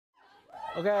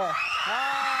Okay. Okay.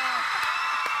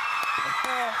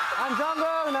 I'm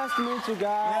Jungkook. Nice to meet you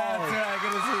guys. Yeah, that's right.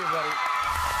 Good to see you, buddy.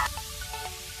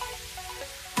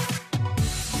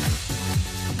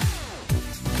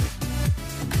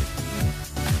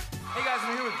 Hey guys,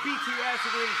 I'm here with BTS.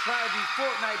 We're going to try the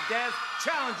Fortnite dance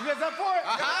challenge. You guys up for it?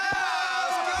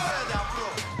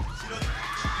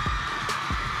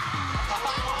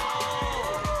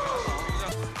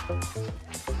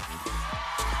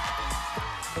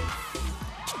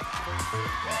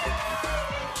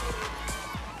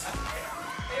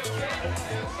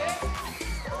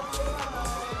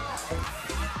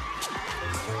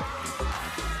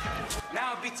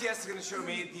 Now BTS is going to show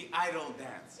me the idol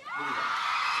dance. Here we go.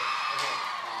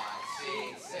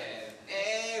 5, 6, 7,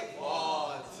 8,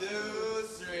 1, 2,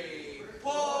 3,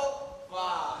 4,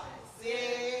 5, 6,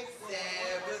 7,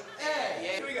 8.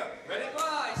 Here we go. Ready?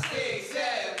 5, 6, 7,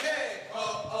 8. Oh,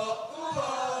 oh, ooh,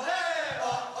 oh, hey. Oh,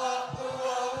 oh, ooh,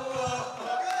 oh, ooh, oh.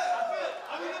 Good.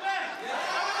 I'm in the back. Yeah.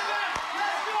 I'm in the back.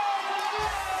 Let's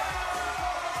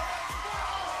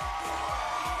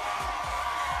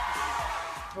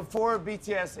go. Before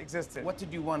BTS existed, what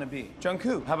did you want to be? Jung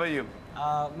Kook, how about you?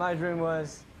 My dream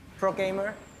was pro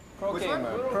gamer. Pro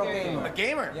gamer. A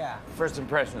gamer? Yeah. First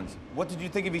impressions. What did you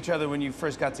think of each other when you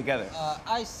first got together?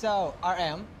 I saw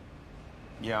RM.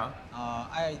 Yeah.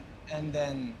 And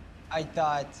then I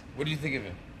thought What do you think of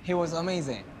him? he was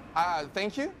amazing.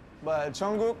 Thank you, but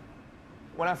Jungkook,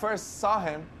 when I first saw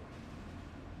him,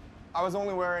 I was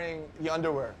only wearing the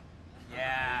underwear.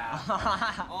 Yeah.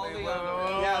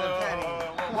 Yeah, the panties.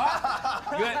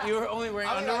 What? You were only wearing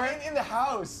I mean, underwear? like, in the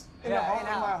house. In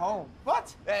my home.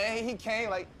 What? And he came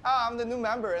like, I'm the new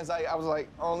member. And I was like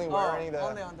only wearing the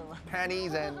only underwear.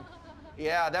 panties and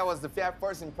yeah, that was the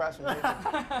first impression.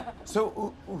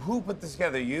 So who put this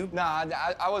together? You? Nah,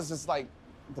 I was just like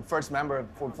the first member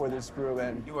for this group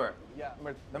and You were. yeah,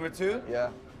 Number two? yeah.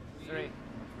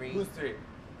 Who's three?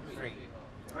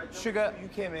 Sugar, you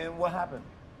came in. What happened?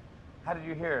 How did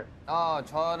you hear?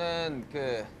 저는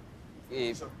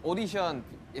이 오디션,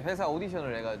 회사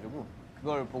오디션을 해가지고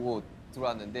그걸 보고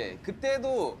들어왔는데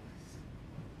그때도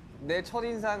내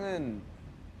첫인상은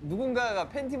누군가가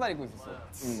팬티만 입고 있었어.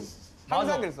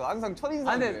 항상 그랬어. 항상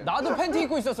첫인상이 그래. 나도 팬티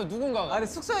입고 있었어, 누군가가. 아니,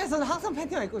 숙소에서는 항상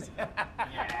팬티만 입고 있어.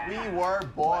 We were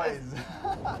boys.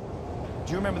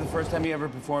 Do you remember the first time you ever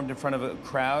performed in front of a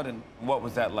crowd, and what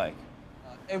was that like?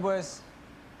 It was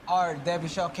our debut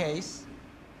showcase.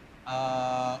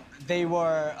 They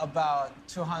were about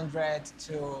 200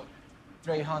 to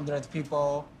 300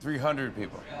 people. 300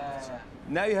 people.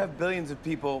 Now you have billions of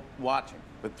people watching,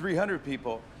 but 300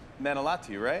 people meant a lot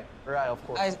to you, right? Right, of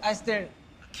course. I still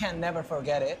can never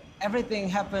forget it. Everything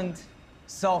happened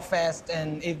so fast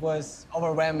and it was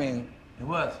overwhelming. It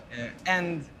was.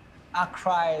 And I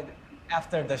cried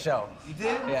after the show. You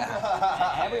did?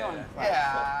 Yeah. Everyone cried.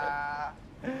 Yeah.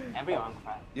 Everyone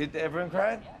cried. Everyone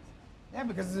cried? Yes. Yeah,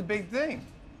 because it's a big thing.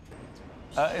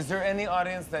 Is there any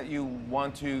audience that you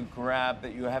want to grab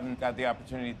that you haven't got the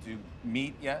opportunity to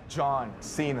meet yet? John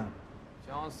Cena.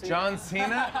 John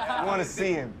Cena? I want to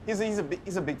see him. He's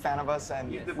a big fan of us,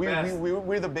 and He's the we're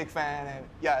best. the big fan, and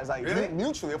yeah, it's like Really?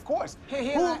 mutually, of course.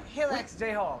 He likes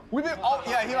J-Hope. We've been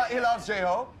he loves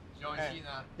J-Hope. John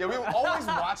Cena. Yeah, we were always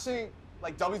watching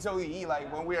like WWE, like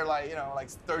when we were like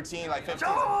 13, like 15.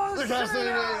 John John Cena,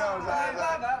 you know,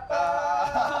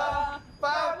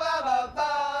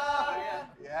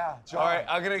 yeah, John. All right,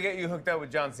 I'm gonna get you hooked up with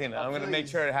John Cena. I'm gonna make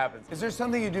please. sure it happens. Is there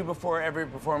something you do before every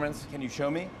performance? Can you show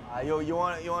me? You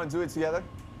want to do it together?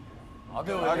 I'll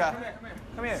do it. Okay.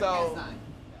 Come here. So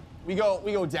we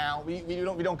go down. We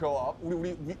don't go up.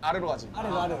 We 아래로 가지.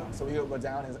 아래로. So we go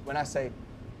down. And when I say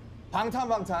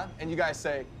방탄, and you guys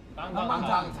say 방탄.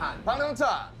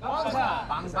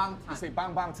 방탄. You say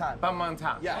방탄.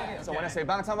 Bangtan. Yeah. So when I say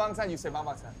방탄, you say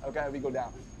방탄. Okay, we go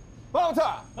down.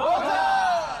 방탄.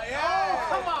 Yeah.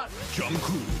 Come on.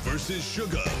 Jungkook versus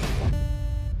Suga.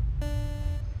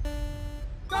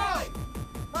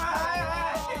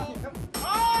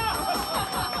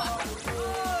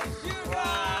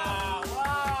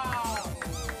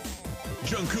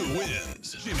 Jungkook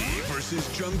wins. Jimmy versus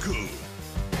Jungkook.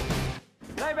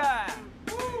 Baby.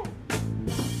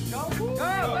 Go.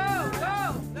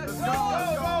 Let's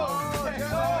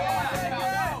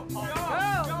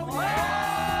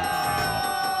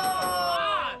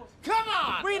Come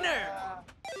on. Winner.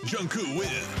 Jungkook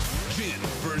wins. Jin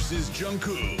versus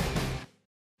Jungkook.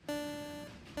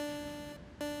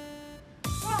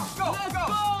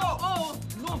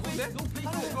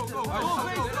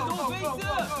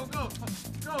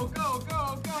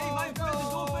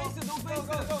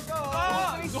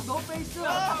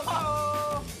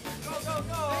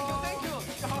 Thank you.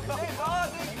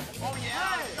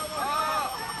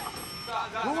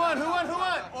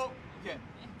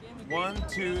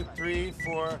 2, 3,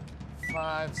 4,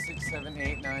 5, 6, 7,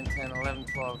 8, 9, 10, 11,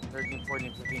 12, 13,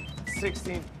 14, 15,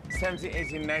 16, 17,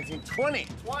 18, 19, 20.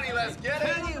 20, let's get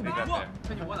it. We got there.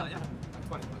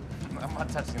 I'm not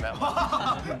touching that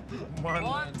one.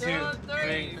 1, 2,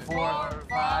 3, 4,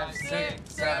 5, 6,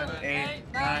 7, 8,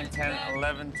 9, 10,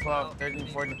 11, 12, 13,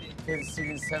 14, 15,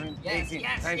 16, 17, 18,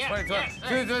 19,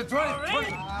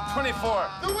 20, 24.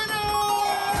 The winner!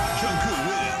 Jungkook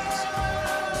wins.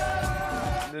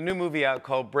 The new movie out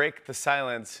called Break the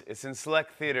Silence. It's in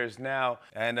select theaters now.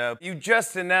 And you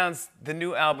just announced the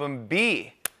new album,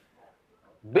 B.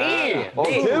 B.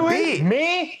 B.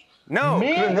 Me? No,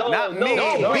 not me.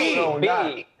 B.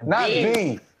 Not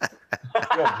B. B.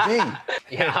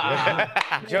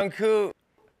 Jungkook,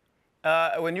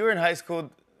 when you were in high school,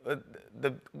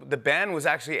 the band was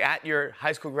actually at your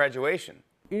high school graduation.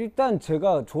 일단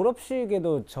제가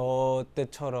졸업식에도 저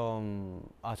때처럼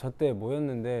저 때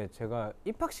모였는데 제가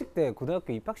입학식 때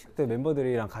고등학교 입학식 때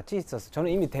멤버들이랑 같이 있었어요.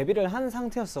 저는 이미 데뷔를 한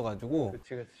상태였어가지고.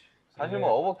 그치. 사실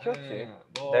뭐 어버 키웠지.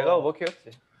 내가 어버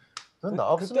키웠지. 나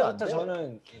없으면 안 돼. 그때부터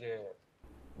저는 이제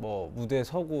뭐 무대에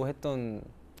서고 했던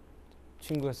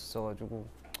친구였었어가지고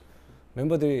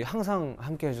멤버들이 항상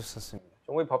함께 해줬었습니다.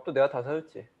 정국이 밥도 내가 다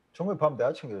사줬지. 정말 밥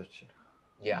내가 챙겨줬지.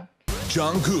 야.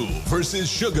 Jungkook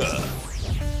versus Suga.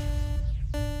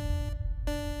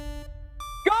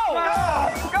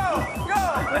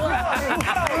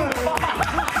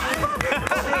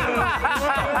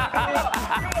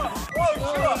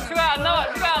 슈가 안 나와.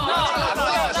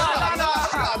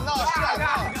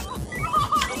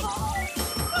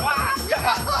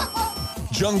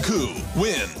 Jungkook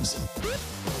wins.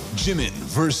 Jimin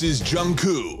versus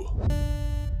Jungkook.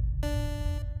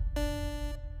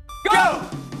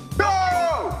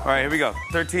 All right, here we go.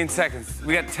 13 seconds.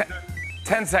 We got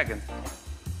 10 seconds.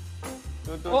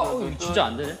 진짜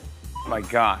안 되네. My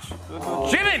gosh.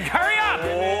 Jimin, hurry up!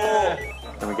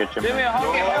 Let me get Jimmy.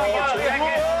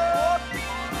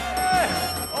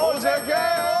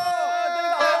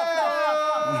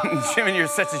 Jimin, you're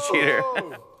such a cheater.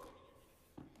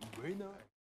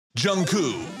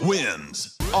 Jungkook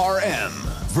wins. RM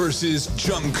versus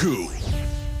Jungkook.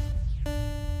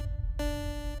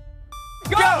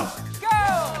 Go!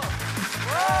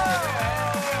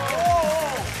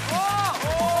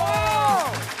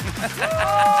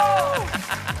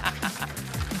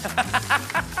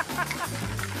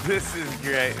 This is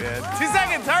great, man. 2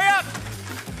 seconds, hurry up!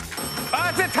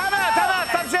 That's it, time out,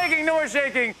 stop shaking, no more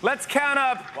shaking. Let's count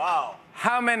up. Wow.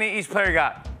 How many each player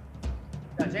got?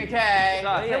 JK.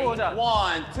 자, 해보자.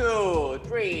 1, 2,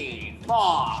 3,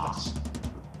 4.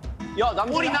 야,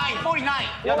 남 49.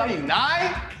 야,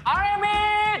 49? I'm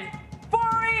in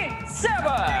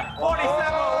 47.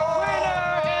 47.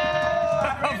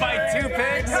 By 2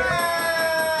 picks.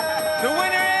 The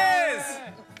winner is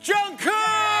Jungkook!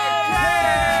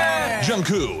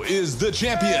 Jungkook is the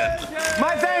champion.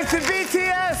 My thanks to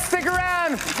BTS. Stick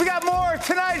around. We got more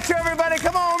Tonight Show, everybody.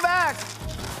 Come on back.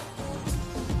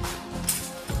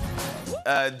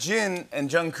 Jin and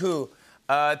Jungkook,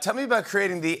 tell me about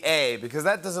creating the A, because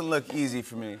that doesn't look easy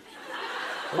for me.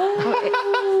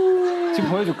 지금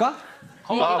보여줄까?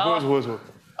 보여줘.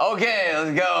 Okay,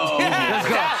 let's go. Let's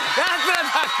go. That's what I'm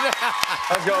talking about.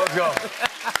 Let's go.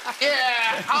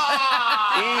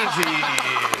 Yeah. Easy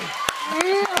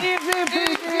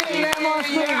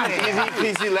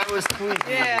peasy lemon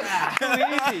squeezy.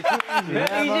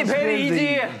 Very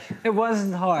easy. It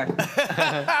wasn't hard.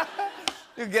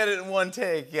 You get it in one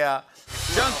take, yeah.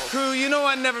 Jungkook, you know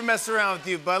I never mess around with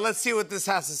you, but let's see what this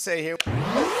has to say here.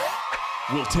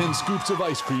 Will 10 scoops of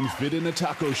ice cream fit in a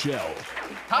taco shell?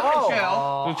 Taco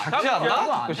shell. 작지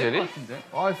않나? 그 젤이?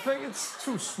 I think it's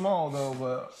too small though,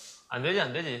 but. 안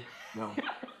되지.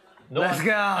 Let's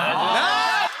go.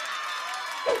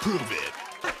 Prove it.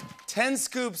 10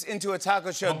 scoops into a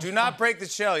taco shell. Do not break the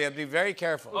shell. You have to be very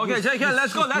careful. Okay, JK,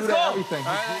 let's go. Everything.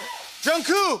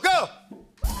 Jungkook, go!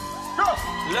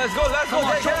 Let's go,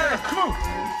 JK.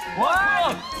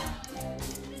 One.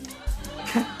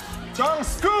 Jung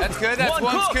scoop. That's good. That's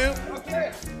one scoop.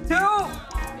 Two.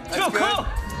 That's good.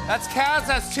 That's counts.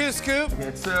 That's 2 scoop.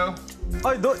 Okay, 2.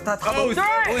 Oh,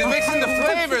 he's mixing the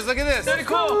flavors. Look at this. Very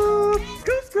cool.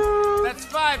 That's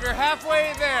 5. You're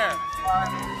halfway there.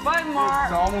 5 more.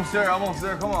 So almost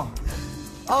there. Come on.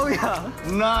 Oh yeah.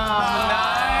 9. 9.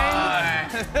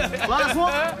 Last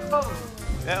one.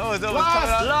 That was almost coming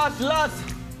up. Last.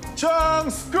 Jung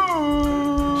scoop.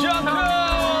 Jungkook.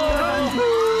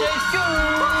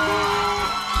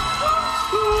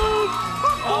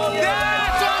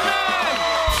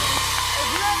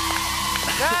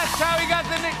 That's how he got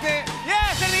the nickname.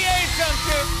 Yes, and the A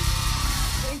Jungkook.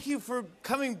 Thank you for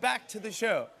coming back to the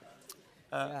show.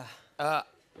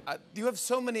 You have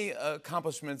so many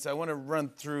accomplishments. I want to run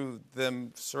through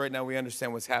them so right now we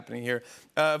understand what's happening here.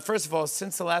 First of all,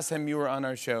 since the last time you were on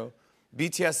our show,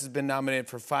 BTS has been nominated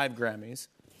for 5 Grammys.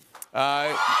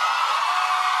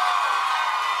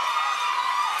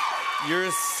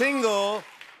 Your single,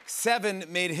 7,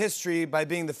 made history by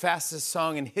being the fastest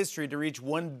song in history to reach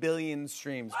 1 billion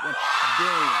streams. 1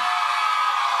 billion.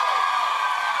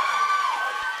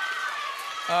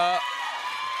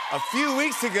 A few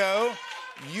weeks ago,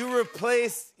 you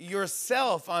replaced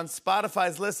yourself on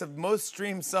Spotify's list of most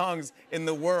streamed songs in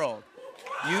the world.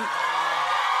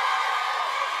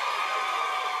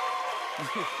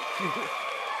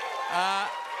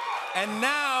 And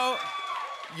now,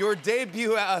 your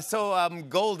debut album,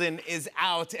 Golden, is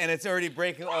out, and it's already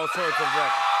breaking all sorts of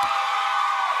records.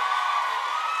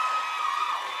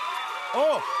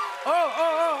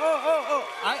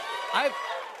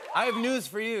 I have news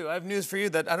for you. I have news for you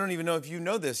that I don't even know if you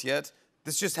know this yet.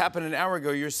 This just happened an hour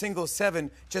ago. Your single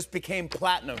 7 just became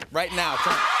platinum right now.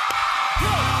 Come on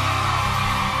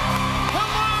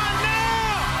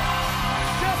now!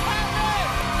 Just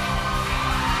happened!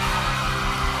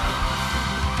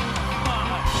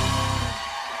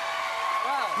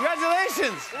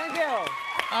 Congratulations! Thank you.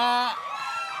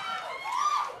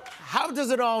 How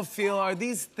does it all feel? Are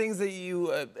these things that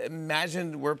you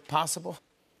imagined were possible?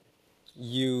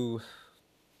 You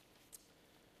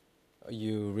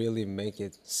really make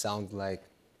it sound like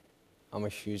I'm a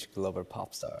huge global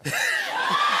pop star. Yeah,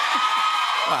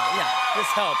 this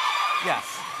helped.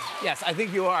 Yes, I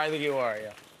think you are.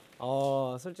 Yeah.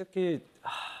 솔직히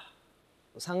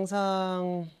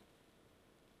상상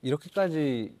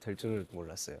이렇게까지 될 줄을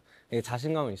몰랐어요. 되게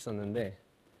자신감은 있었는데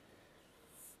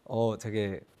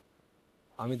되게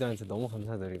아미들한테 너무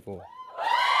감사드리고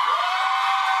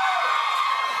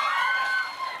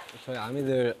저희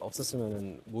아미들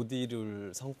없었으면 못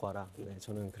이룰 성과라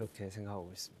저는 그렇게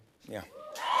생각하고 있습니다. Yeah.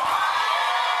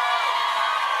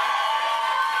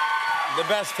 The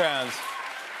best fans.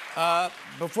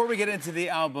 Before we get into the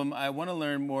album, I want to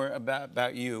learn more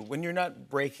about you. When you're not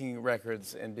breaking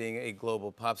records and being a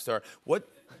global pop star, what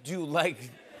do you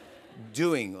like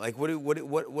doing? Like, what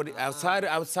outside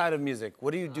of music?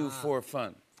 What do you do for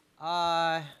fun?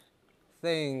 I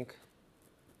think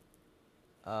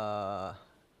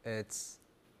it's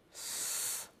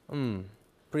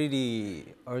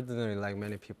pretty ordinary like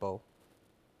many people.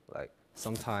 Like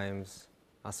sometimes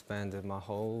I spend my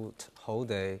whole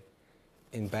day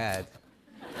in bed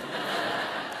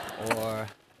or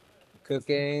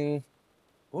cooking.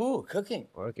 Ooh, cooking.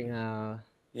 Working out.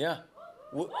 Yeah.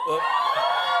 What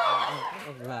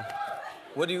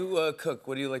do you cook?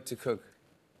 What do you like to cook?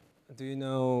 Do you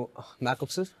know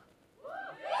막국수?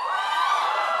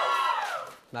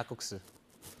 막국수.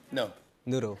 No.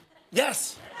 Noodle.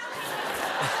 Yes!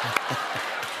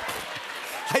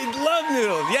 I love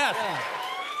noodles, yes!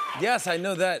 Yes, I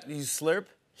know that. You slurp?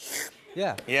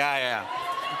 Yeah. Yeah.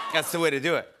 That's the way to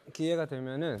do it. 기회가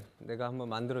되면은 내가 한번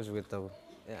만들어 주겠다고.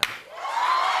 Yeah.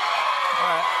 All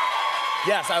right.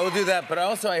 Yes, I will do that. But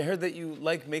also, I heard that you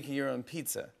like making your own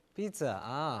pizza. Pizza.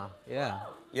 Yeah.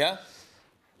 Yeah?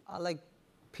 I like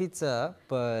pizza,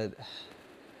 but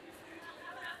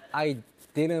I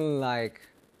didn't like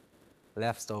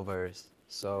leftovers,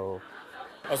 so.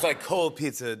 Oh, it's like cold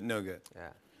pizza, no good.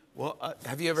 Yeah. Well,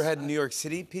 have you ever had New York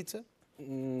City pizza?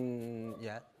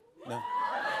 Yeah. No.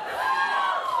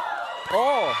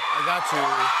 Oh, I got you.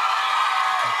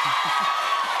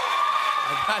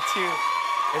 I got you.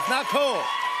 It's not cold.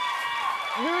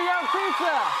 New York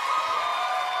pizza.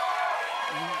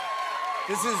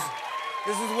 This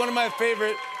is one of my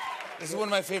favorite. This is one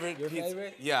of my favorite Your pizza.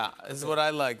 favorite? Yeah, this is what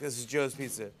I like. This is Joe's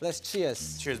Pizza. Let's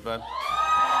cheers. Cheers, bud.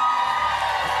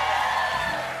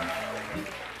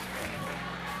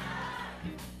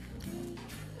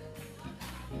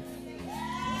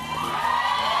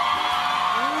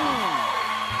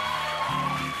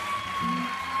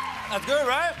 That's good,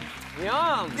 right?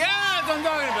 Yum. Yeah, that's what I'm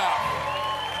talking about.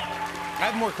 I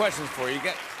have more questions for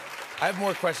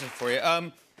you.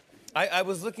 I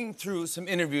was looking through some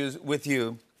interviews with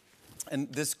you, and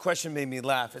this question made me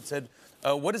laugh. It said,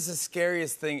 what is the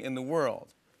scariest thing in the world?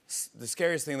 The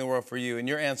scariest thing in the world for you? And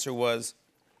your answer was,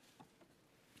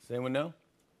 does anyone know?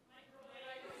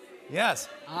 Microwave. Yes.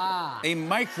 A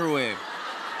microwave.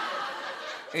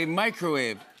 A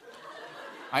microwave.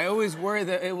 I always worry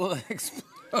that it will explode.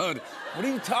 What are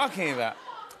you talking about?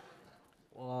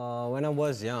 When I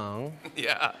was young,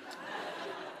 Yeah.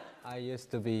 I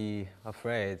used to be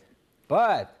afraid,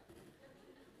 but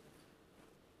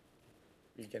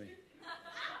You're kidding.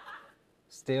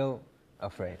 still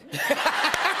afraid.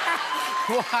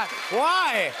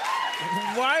 Why?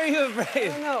 Why are you afraid?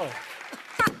 I don't know.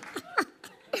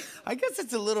 I guess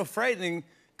it's a little frightening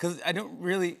because I don't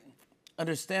really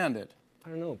understand it. I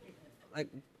don't know. Like,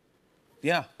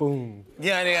 Yeah. boom.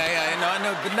 Yeah.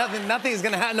 No, but nothing is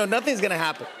gonna happen. No, nothing's gonna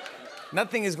happen.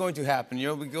 Nothing is going to happen.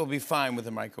 You'll be fine with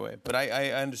the microwave. But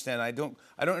I understand. I don't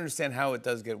understand how it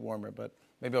does get warmer. But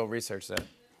maybe I'll research that.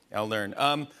 I'll learn.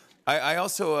 I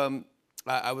also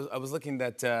I was looking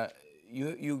that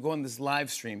you go on this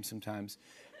live stream sometimes,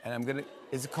 and I'm gonna.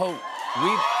 Is it called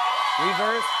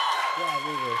Weverse? Yeah,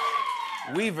 Weverse.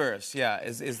 Weverse, yeah,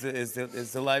 is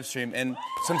the live stream, and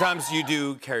sometimes you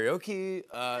do karaoke.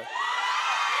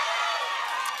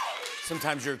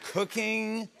 Sometimes you're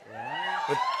cooking. Yeah.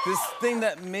 But this thing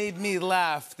that made me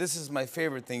laugh, this is my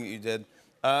favorite thing that you did.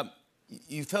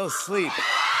 You fell asleep.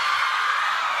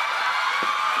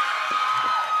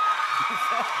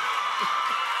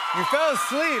 You fell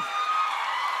asleep.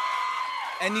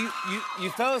 And you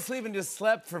fell asleep and just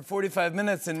slept for 45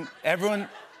 minutes, and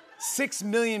 6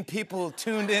 million people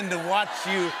tuned in to watch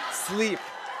you sleep.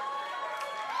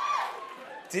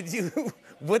 Did you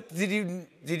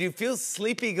feel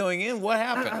sleepy going in? What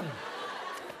happened?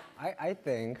 I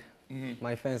think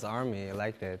my fans army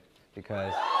liked it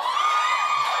because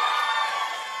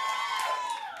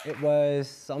it was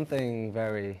something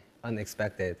very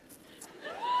unexpected.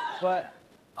 But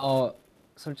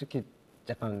솔직히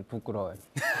약간 부끄러워요.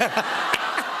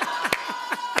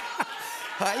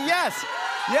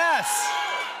 Yes.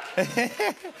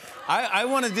 I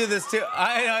want to do this too.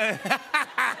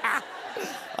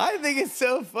 I think it's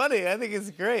so funny. I think it's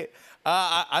great.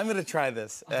 I'm gonna try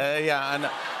this. And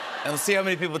we'll see how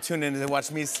many people tune in to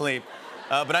watch me sleep.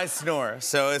 But I snore,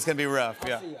 so it's gonna be rough.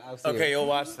 I'll see Okay, you. you'll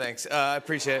watch. Thanks. I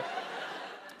appreciate it.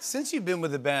 Since you've been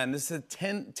with the band, this is the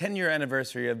 10-year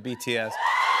anniversary of BTS.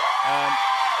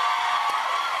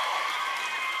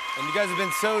 And you guys have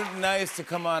been so nice to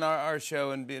come on our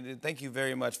show, and thank you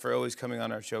very much for always coming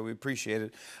on our show. We appreciate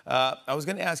it. I was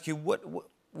going to ask you,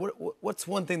 what's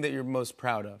one thing that you're most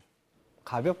proud of?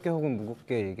 가볍게 혹은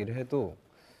무겁게 얘기를 해도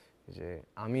이제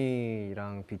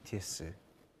아미랑 BTS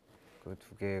그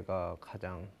두 개가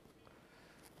가장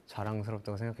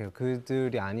자랑스럽다고 생각해요.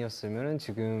 그들이 아니었으면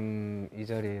지금 이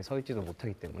자리에 서 있지도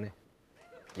못하기 때문에.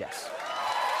 Yes.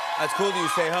 That's cool that you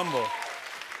stay humble.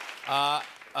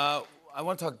 I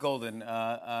want to talk Golden.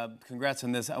 Congrats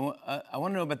on this. I want to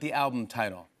know about the album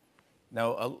title.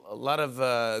 Now, a lot of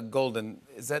Golden,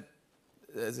 is a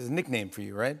nickname for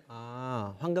you, right?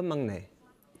 아, 황금막내.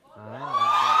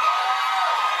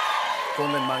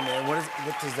 Golden Magne. What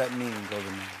does that mean,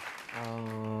 Golden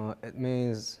Magne? It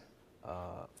means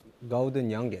golden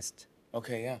youngest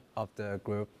Okay, yeah. of the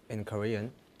group in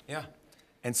Korean. Yeah.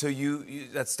 And so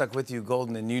that stuck with you,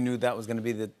 Golden, and you knew that was going to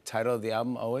be the title of the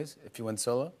album always, if you went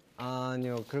solo?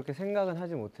 아니요, 그렇게 생각은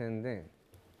하지 못했는데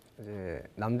이제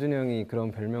남준 형이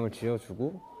그런 별명을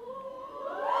지어주고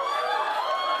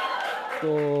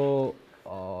또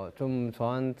좀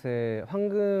저한테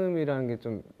황금이라는 게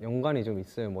좀 연관이 좀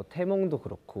있어요. 뭐 태몽도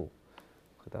그렇고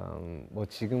그다음 뭐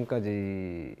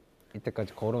지금까지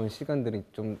이때까지 걸어온 시간들이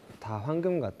좀 다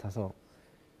황금 같아서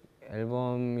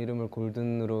앨범 이름을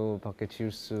골든으로밖에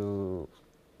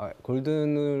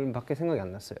골든을밖에 생각이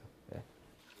안 났어요. 네.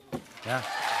 Yeah.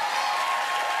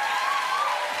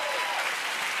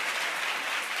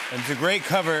 And it's a great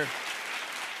cover.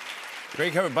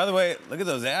 Great cover. By the way, look at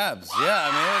those abs. Yeah,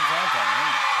 I mean, it's awesome.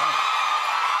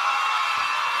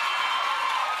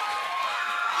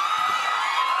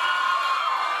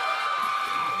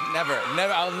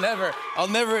 I'll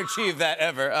never achieve that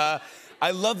ever.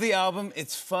 I love the album.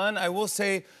 It's fun. I will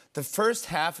say the first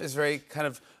half is very kind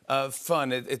of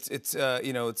fun. It's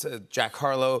Jack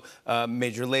Harlow,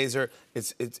 Major Lazer.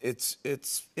 It's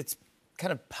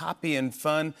kind of poppy and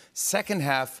fun. Second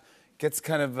half gets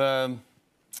kind of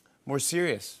more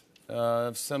serious.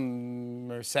 Some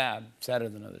are sadder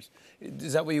than others.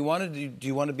 Is that what you wanted? Do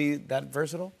you want to be that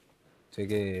versatile?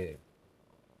 되게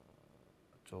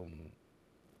좀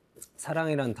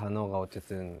사랑이란 단어가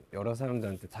어쨌든 여러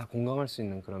사람들한테 다 공감할 수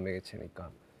있는 그런 매개체니까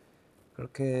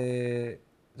그렇게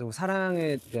좀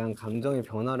사랑에 대한 감정의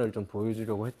변화를 좀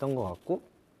보여주려고 했던 것 같고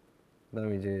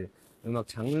그다음에 이제 음악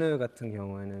장르 같은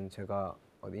경우에는 제가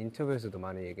어디 인터뷰에서도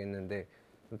많이 얘기했는데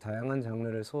좀 다양한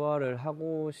장르를 소화를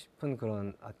하고 싶은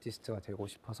그런 아티스트가 되고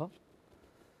싶어서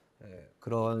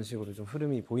그런 식으로 좀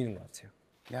흐름이 보이는 것 같아요.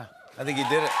 Yeah, I think you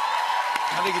did it.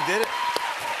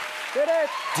 Did it!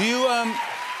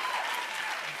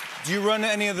 Do you run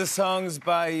any of the songs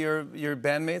by your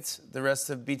bandmates, the rest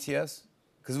of BTS?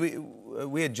 Because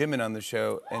we had Jimin on the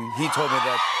show, and he told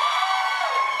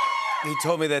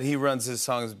me that he runs his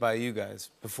songs by you guys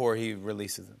before he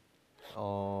releases them.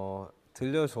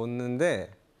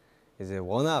 들려줬는데 이제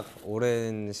워낙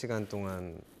오랜 시간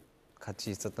동안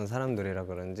같이 있었던 사람들이라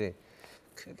그런지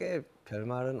크게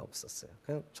별말은 없었어요.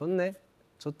 그냥 좋네,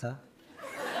 좋다.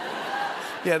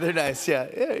 Yeah, they're nice. Yeah,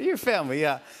 your family.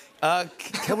 Yeah.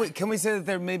 Can we say that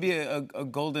there may be a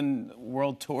golden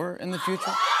world tour in the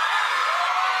future?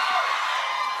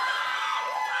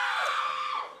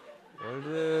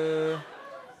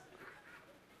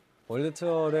 월드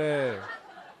투어를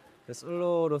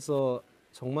솔로로서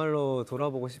정말로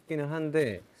돌아보고 싶기는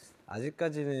한데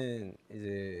아직까지는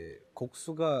이제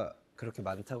곡수가 그렇게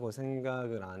많다고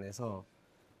생각을 안 해서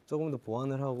조금 더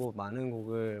보완을 하고 많은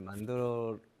곡을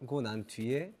만들고 난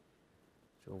뒤에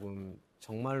조금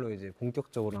정말로 이제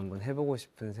본격적으로 한번 해보고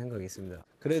싶은 생각이 있습니다.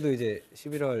 그래도 이제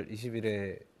 11월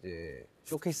 20일에 이제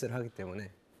쇼케이스를 하기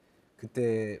때문에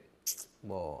그때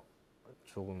뭐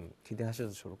조금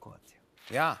기대하셔도 좋을 것 같아요.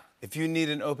 Yeah. If you need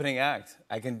an opening act,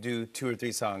 I can do 2 or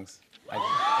 3 songs.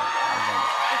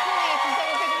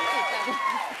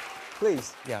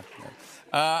 Please. Yeah.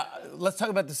 Let's talk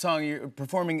about the song you're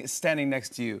performing standing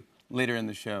next to you later in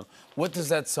the show. What does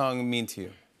that song mean to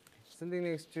you? Standing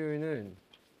Next to You는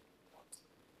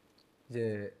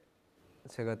이제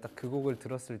제가 딱 그 곡을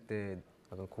들었을 때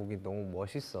약간 곡이 너무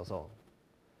멋있어서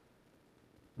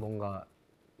뭔가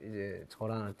이제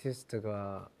저랑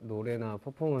아티스트가 노래나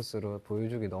퍼포먼스로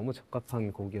보여주기 너무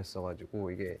적합한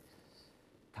곡이었어가지고 이게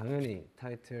당연히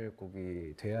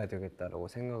타이틀곡이 돼야 되겠다라고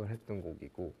생각을 했던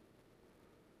곡이고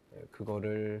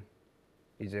그거를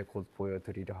이제 곧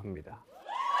보여드리려 합니다.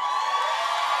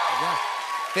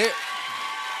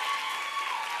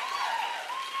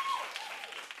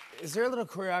 Is there a little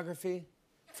choreography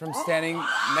from standing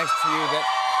next to you that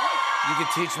you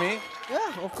could teach me?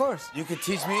 Yeah, of course. You could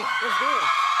teach me? Let's do it.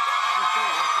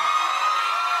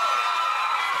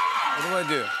 What do I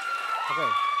do? Okay.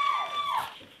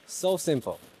 So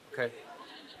simple. Okay.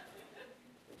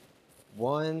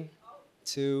 1,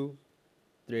 2,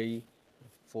 3,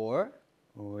 4.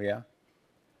 Oh, yeah.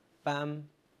 Bam,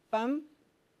 bam.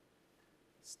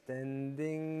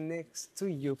 Standing next to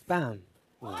you, bam.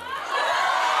 I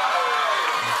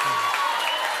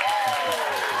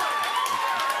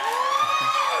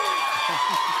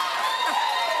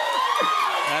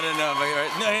don't know if I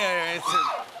right. No, yeah. It's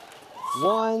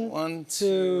 1,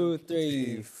 2,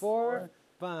 3, 4.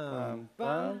 Bam,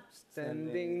 bam.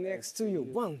 Standing next to you,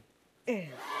 1.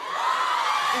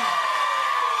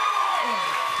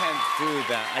 can't do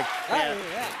that. I can't.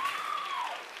 Yeah.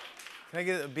 Can I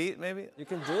get a beat, maybe? You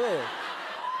can do it.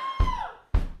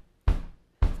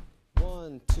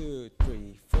 1, 2,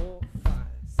 3, 4, 5,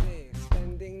 6.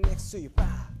 Standing next to you, bam.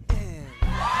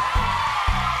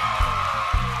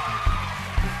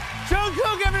 Jung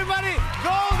Kook, everybody!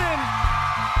 Golden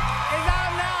is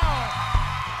out now.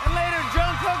 And later,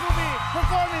 Jung Kook will be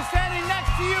performing standing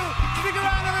next to you. Stick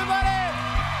around, everybody!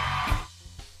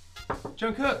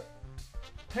 Jung Kook.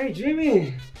 Hey,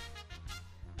 Jimmy.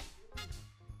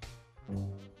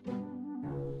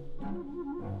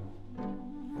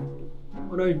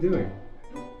 What are you doing?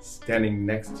 Standing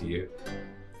next to you.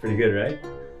 Pretty good, right?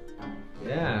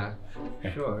 Yeah,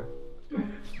 sure.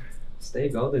 Stay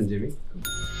golden, Jimmy.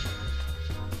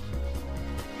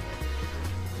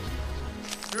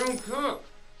 Jung Kook,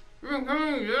 you've been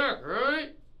coming back,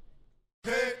 right?